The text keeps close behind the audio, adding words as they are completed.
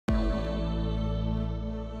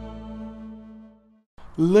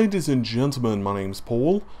Ladies and gentlemen, my name's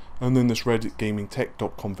Paul, and in this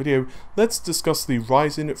redditgamingtech.com video, let's discuss the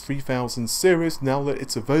Ryzen 3000 series now that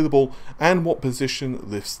it's available and what position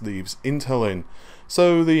this leaves Intel in.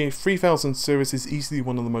 So the 3000 series is easily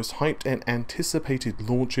one of the most hyped and anticipated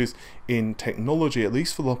launches in technology, at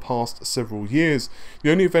least for the past several years.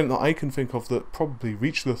 The only event that I can think of that probably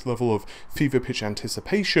reached this level of fever pitch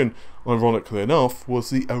anticipation, ironically enough, was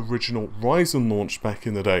the original Ryzen launch back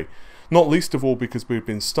in the day. Not least of all because we've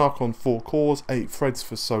been stuck on 4 cores, 8 threads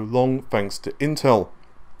for so long thanks to Intel.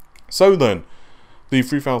 So then, the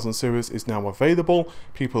 3000 series is now available,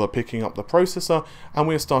 people are picking up the processor, and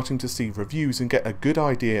we are starting to see reviews and get a good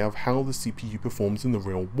idea of how the CPU performs in the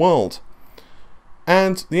real world.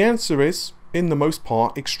 And the answer is, in the most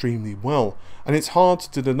part, extremely well. And it's hard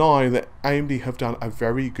to deny that AMD have done a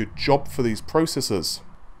very good job for these processors.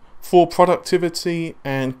 For productivity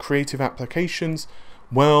and creative applications,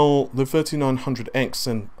 well, the 3900X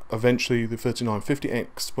and eventually the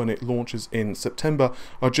 3950X when it launches in September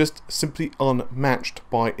are just simply unmatched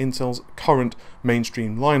by Intel's current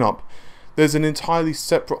mainstream lineup. There's an entirely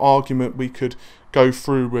separate argument we could go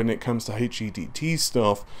through when it comes to HEDT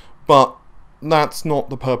stuff, but that's not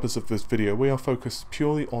the purpose of this video. We are focused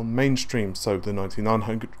purely on mainstream, so the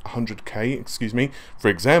 9900K, for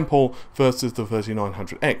example, versus the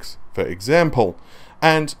 3900X, for example.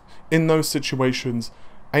 And in those situations,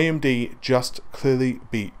 AMD just clearly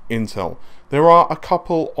beat Intel. There are a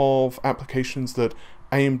couple of applications that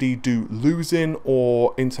AMD do lose in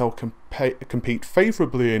or Intel compete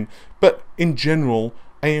favorably in, but in general,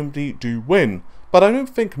 AMD do win. But I don't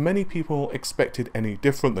think many people expected any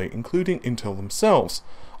differently, including Intel themselves.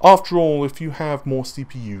 After all, if you have more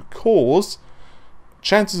CPU cores,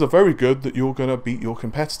 chances are very good that you're going to beat your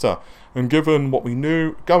competitor. And given what we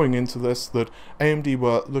knew going into this, that AMD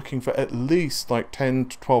were looking for at least like 10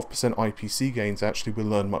 to 12% IPC gains, actually we'll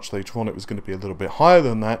learn much later on it was going to be a little bit higher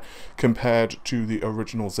than that compared to the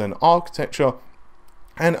original Zen architecture,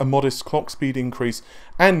 and a modest clock speed increase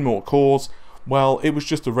and more cores, well, it was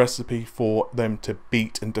just a recipe for them to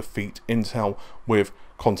beat and defeat Intel with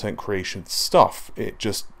content creation stuff. It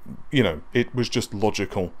just, it was just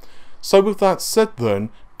logical. So with that said then,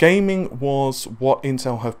 gaming was what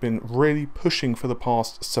Intel have been really pushing for the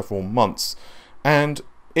past several months, and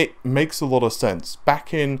it makes a lot of sense.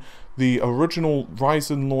 Back in the original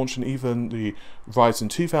Ryzen launch and even the Ryzen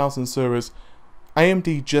 2000 series,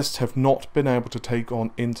 AMD just have not been able to take on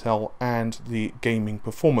Intel and the gaming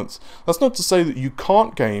performance. That's not to say that you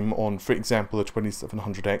can't game on, for example, a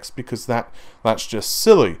 2700X, because that's just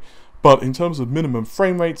silly. But in terms of minimum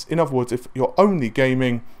frame rates, in other words, if you're only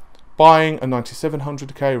gaming, buying a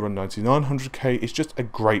 9700K or a 9900K is just a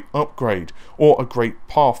great upgrade, or a great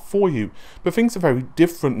path for you. But things are very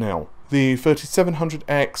different now. The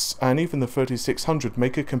 3700X and even the 3600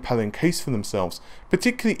 make a compelling case for themselves,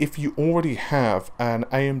 particularly if you already have an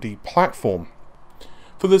AMD platform.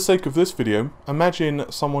 For the sake of this video,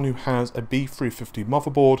 imagine someone who has a B350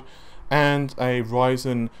 motherboard and a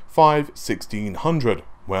Ryzen 5 1600.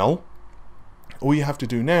 Well, all you have to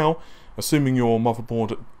do now, assuming your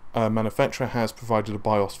motherboard manufacturer has provided a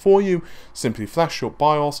BIOS for you, simply flash your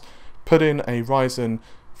BIOS, put in a Ryzen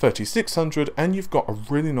 3600, and you've got a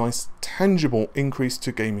really nice tangible increase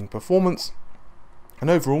to gaming performance. And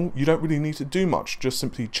overall, you don't really need to do much, just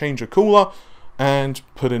simply change a cooler and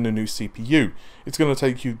put in a new CPU. It's going to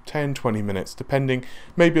take you 10-20 minutes depending,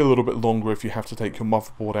 maybe a little bit longer if you have to take your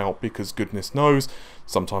motherboard out, because goodness knows,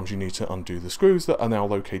 sometimes you need to undo the screws that are now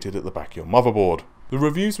located at the back of your motherboard. The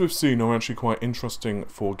reviews we've seen are actually quite interesting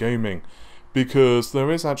for gaming, because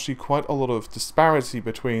there is actually quite a lot of disparity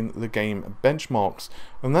between the game benchmarks,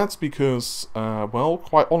 and that's because, well,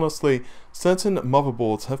 quite honestly, certain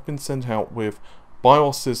motherboards have been sent out with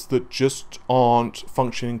BIOSes that just aren't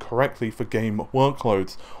functioning correctly for game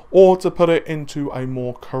workloads, or to put it into a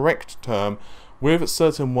more correct term, with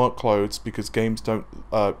certain workloads, because games don't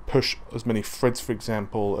push as many threads, for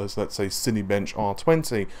example, as let's say Cinebench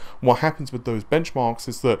R20, what happens with those benchmarks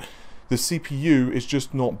is that the CPU is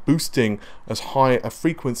just not boosting as high a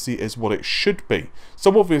frequency as what it should be.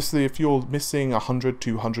 So obviously if you're missing 100,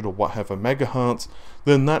 200 or whatever megahertz,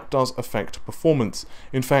 then that does affect performance.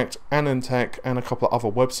 In fact, AnandTech and a couple of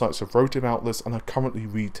other websites have wrote about this and are currently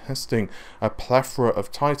retesting a plethora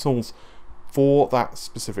of titles for that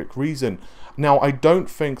specific reason. Now, I don't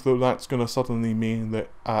think that that's going to suddenly mean that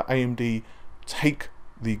AMD take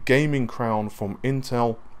the gaming crown from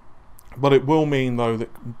Intel, but it will mean, though,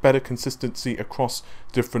 that better consistency across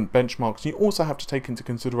different benchmarks. You also have to take into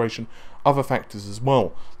consideration other factors as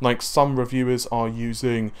well. Like some reviewers are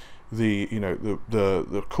using the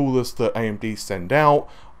coolest that AMD send out.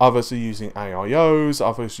 Others are using AIOs,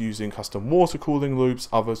 others using custom water cooling loops,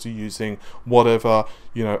 others are using whatever,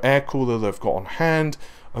 air cooler they've got on hand.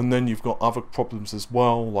 And then you've got other problems as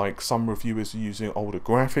well, like some reviewers are using older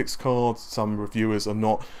graphics cards, some reviewers are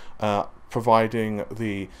not providing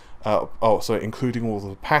the including all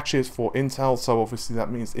the patches for Intel, so obviously that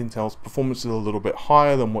means Intel's performance is a little bit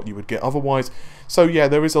higher than what you would get otherwise. So yeah,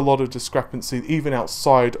 there is a lot of discrepancy even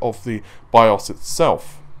outside of the BIOS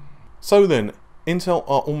itself. So then, Intel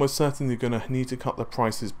are almost certainly going to need to cut their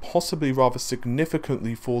prices, possibly rather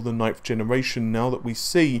significantly, for the 9th generation, now that we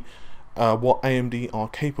see what AMD are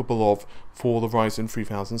capable of for the Ryzen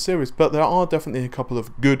 3000 series. But there are definitely a couple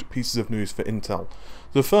of good pieces of news for Intel.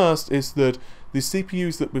 The first is that the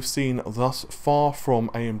CPUs that we've seen thus far from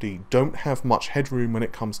AMD don't have much headroom when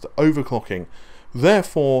it comes to overclocking.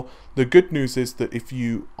 Therefore, the good news is that if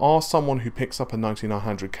you are someone who picks up a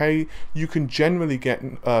 9900K, you can generally get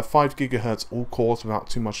 5 GHz all cores without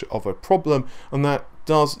too much of a problem, and that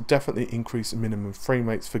does definitely increase minimum frame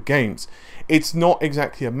rates for games. It's not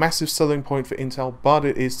exactly a massive selling point for Intel, but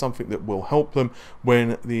it is something that will help them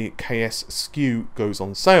when the KS SKU goes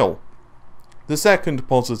on sale. The second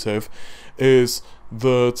positive is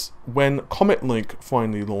that when Comet Lake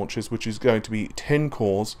finally launches, which is going to be 10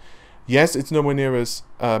 cores, yes, it's nowhere near as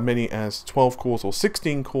many as 12 cores or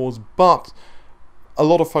 16 cores, but a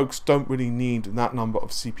lot of folks don't really need that number of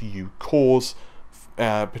CPU cores,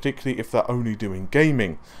 particularly if they're only doing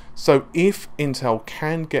gaming. So if Intel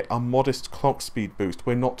can get a modest clock speed boost,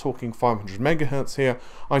 we're not talking 500 MHz here,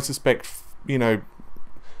 I suspect,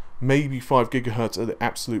 maybe 5 GHz at the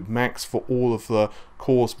absolute max for all of the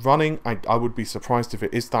cores running. I would be surprised if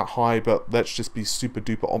it is that high, but let's just be super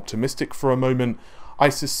duper optimistic for a moment. I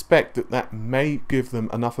suspect that that may give them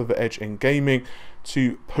enough of an edge in gaming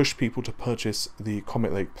to push people to purchase the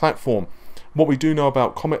Comet Lake platform. What we do know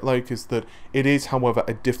about Comet Lake is that it is, however,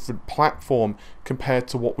 a different platform compared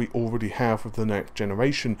to what we already have with the next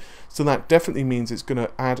generation. So that definitely means it's going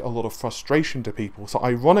to add a lot of frustration to people. So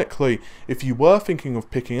ironically, if you were thinking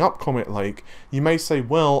of picking up Comet Lake, you may say,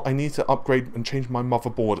 well, I need to upgrade and change my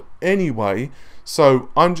motherboard anyway, so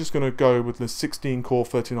I'm just going to go with the 16-core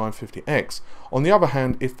 3950X. On the other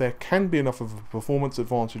hand, if there can be enough of a performance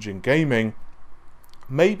advantage in gaming,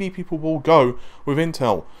 maybe people will go with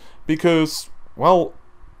Intel. Because, well,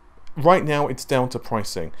 right now it's down to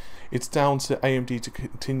pricing. It's down to AMD to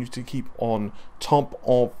continue to keep on top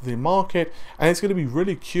of the market, and it's going to be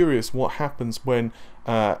really curious what happens when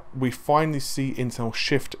we finally see Intel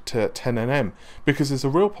shift to 10nm, because there's a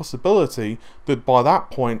real possibility that by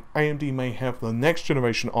that point AMD may have the next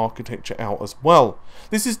generation architecture out as well.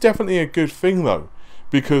 This is definitely a good thing though,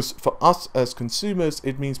 because for us as consumers,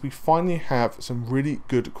 it means we finally have some really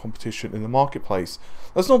good competition in the marketplace.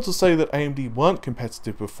 That's not to say that AMD weren't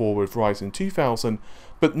competitive before with Ryzen 2000,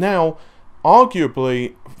 but now,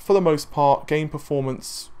 arguably, for the most part, game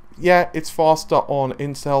performance, yeah, it's faster on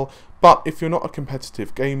Intel, but if you're not a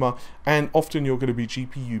competitive gamer, and often you're going to be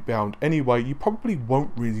GPU bound anyway, you probably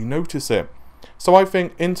won't really notice it. So I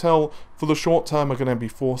think Intel, for the short term, are going to be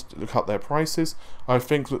forced to cut their prices. I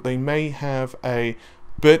think that they may have a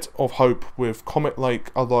bit of hope with Comet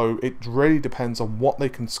Lake, although it really depends on what they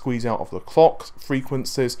can squeeze out of the clock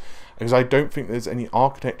frequencies, because I don't think there's any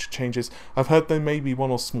architecture changes. I've heard there may be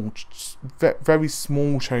one or very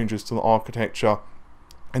small changes to the architecture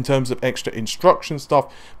in terms of extra instruction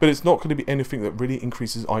stuff, but it's not going to be anything that really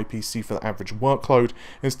increases IPC for the average workload.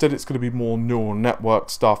 Instead, it's going to be more neural network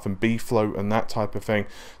stuff and B-flow and that type of thing.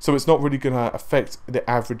 So it's not really going to affect the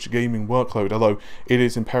average gaming workload, although it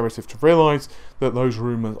is imperative to realize that those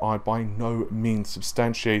rumors are by no means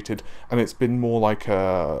substantiated, and it's been more like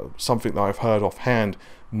something that I've heard offhand,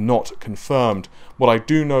 not confirmed. What I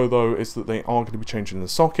do know though is that they are going to be changing the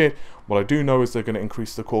socket. What I do know is they're going to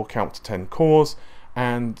increase the core count to 10 cores,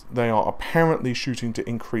 and they are apparently shooting to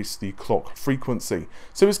increase the clock frequency.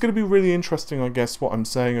 So it's going to be really interesting, I guess, what I'm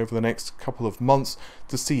saying over the next couple of months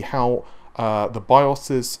to see how the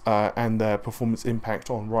BIOSes and their performance impact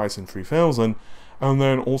on Ryzen 3000, and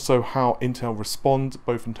then also how Intel respond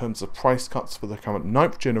both in terms of price cuts for the current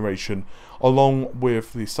 9th generation, along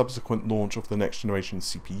with the subsequent launch of the next generation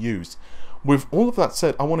CPUs. With all of that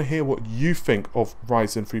said, I want to hear what you think of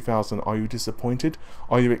Ryzen 3000. Are you disappointed?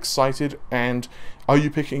 Are you excited? And are you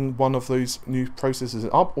picking one of those new processors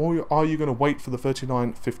up, or are you going to wait for the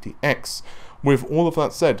 3950X? With all of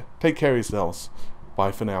that said, take care of yourselves.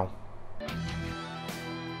 Bye for now.